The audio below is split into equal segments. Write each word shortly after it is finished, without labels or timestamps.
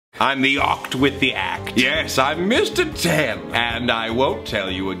I'm the Oct with the act. Yes, I'm Mr. 10, and I won't tell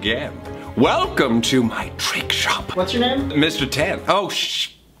you again. Welcome to my trick shop. What's your name? Mr. 10. Oh, shh.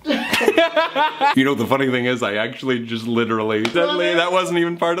 You know, the funny thing is, I actually just literally, that wasn't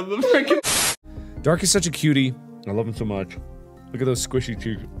even part of the freaking. Dark is such a cutie. I love him so much. Look at those squishy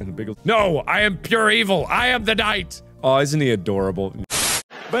cheeks and the big. No, I am pure evil. I am the knight. Oh, isn't he adorable?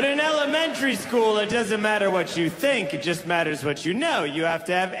 But in elementary school, it doesn't matter what you think, it just matters what you know. You have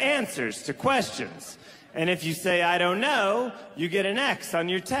to have answers to questions. And if you say, I don't know, you get an X on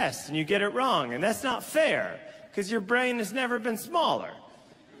your test, and you get it wrong. And that's not fair, because your brain has never been smaller.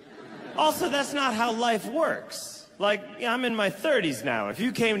 Also, that's not how life works. Like, I'm in my 30s now. If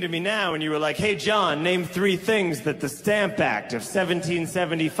you came to me now and you were like, hey, John, name 3 things that the Stamp Act of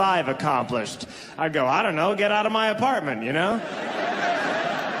 1775 accomplished, I'd go, I don't know, get out of my apartment, you know?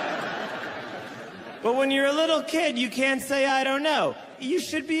 But when you're a little kid, you can't say, I don't know. You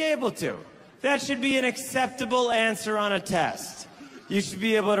should be able to. That should be an acceptable answer on a test. You should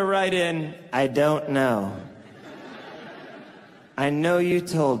be able to write in, I don't know. I know you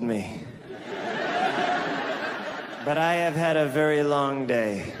told me. But I have had a very long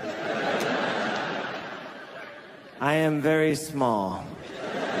day. I am very small.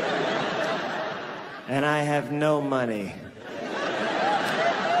 And I have no money.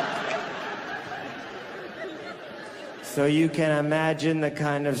 So you can imagine the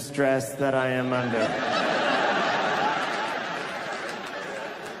kind of stress that I am under.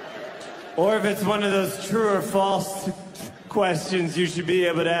 Or if it's one of those true or false questions, you should be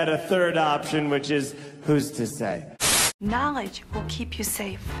able to add a 3rd option, which is, who's to say? Knowledge will keep you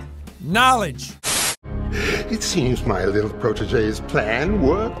safe. Knowledge. It seems my little protege's plan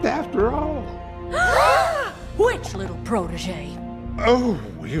worked after all. Which little protege? Oh,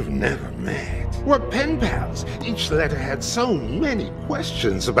 we've never met. We're pen pals. Each letter had so many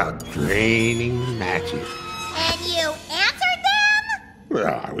questions about draining magic. And you answered them?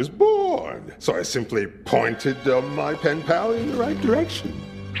 Well, I was bored, so I simply pointed my pen pal in the right direction.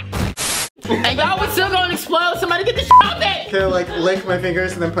 And y'all was still gonna explode. Somebody get the shit off it! Can I like lick my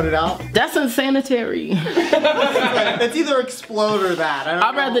fingers and then put it out? That's unsanitary. It's either explode or that.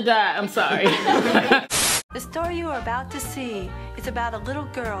 I'd rather die. I'm sorry. The story you are about to see is about a little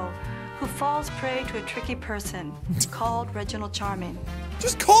girl who falls prey to a tricky person called Reginald Charming.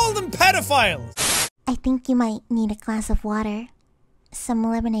 Just call them pedophiles. I think you might need a glass of water. Some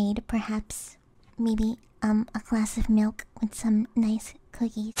lemonade, perhaps. Maybe, a glass of milk with some nice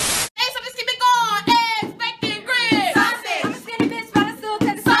cookies. Hey, so let's keep it going! Eggs, bacon, grits! Sausage! I'm a skinny bitch, but I still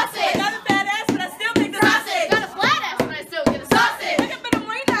take the sausage! Not a fat ass, but I still take the sausage! Got a flat ass, but I still get the sausage! Wake up in the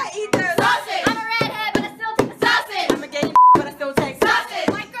morning, I eat the sausage! I'm a redhead, but I still take the sausage! I'm a gay but I still take sausage!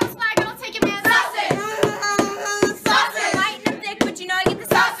 White girl swag, I don't take your man's sausage! Sausage! White and I'm thick, but you know I get the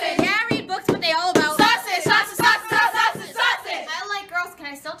sausage! Yeah, I read books, but they all about sausage! Sausage, sausage, sausage, sausage! I like girls, can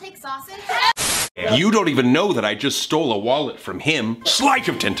I still take sausage? You don't even know that I just stole a wallet from him. Slice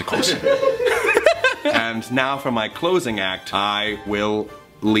of tentacles. And now for my closing act, I will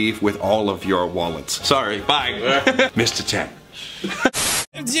leave with all of your wallets. Sorry, bye. Mr. 10.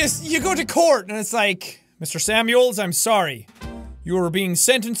 Just, you go to court and it's like, Mr. Samuels, I'm sorry. You are being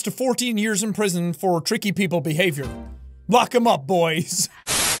sentenced to 14 years in prison for tricky people behavior. Lock 'em up, boys.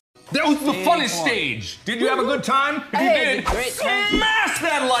 That was the funny stage. Did you have a good time? If you did, smash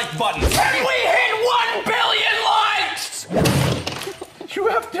that like button. Can we hit 1 billion likes? You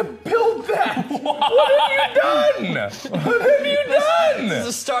have to build that. What have you done? What have you done? This is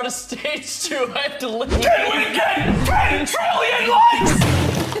the start of stage 2. I have to live. Can we get 10 trillion likes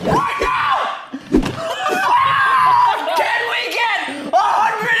right now? Can we get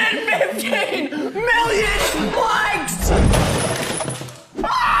 115 million likes?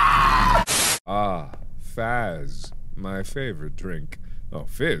 Ah, Faz. My favorite drink. Oh,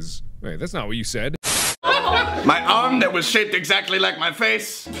 fizz? Wait, that's not what you said. My arm that was shaped exactly like my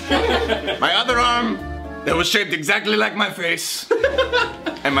face. My other arm that was shaped exactly like my face.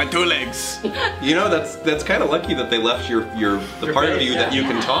 And my 2 legs. You know, that's kind of lucky that they left the part of you that you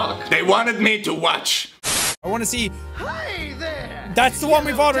can talk. They wanted me to watch. I want to see. Hi there. That's the one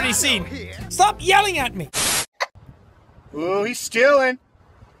we've already seen. Stop yelling at me. Oh, he's stealing.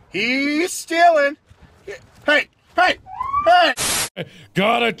 He's stealing. Hey, hey, hey!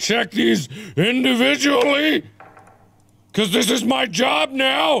 Gotta check these individually. 'Cause this is my job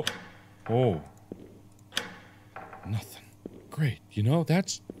now. Oh. Nothing. Great. You know,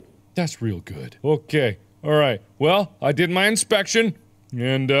 that's real good. Okay. All right. Well, I did my inspection,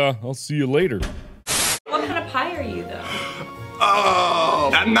 and I'll see you later. What kind of pie are you, though?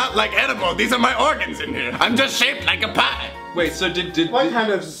 Oh, I'm not like edible. These are my organs in here. I'm just shaped like a pie. Wait, so did What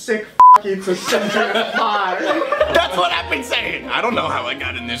kind of sick eats a sentient pie? That's what I've been saying. I don't know how I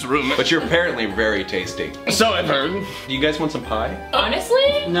got in this room. But you're apparently very tasty. So I've heard. Do you guys want some pie?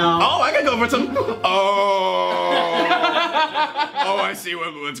 Honestly? No. Oh, I can go for some. Oh. Oh, I see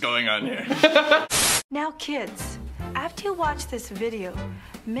what's going on here. Now, kids, after you watch this video,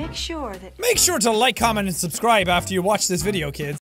 make sure to like, comment, and subscribe after you watch this video, kids.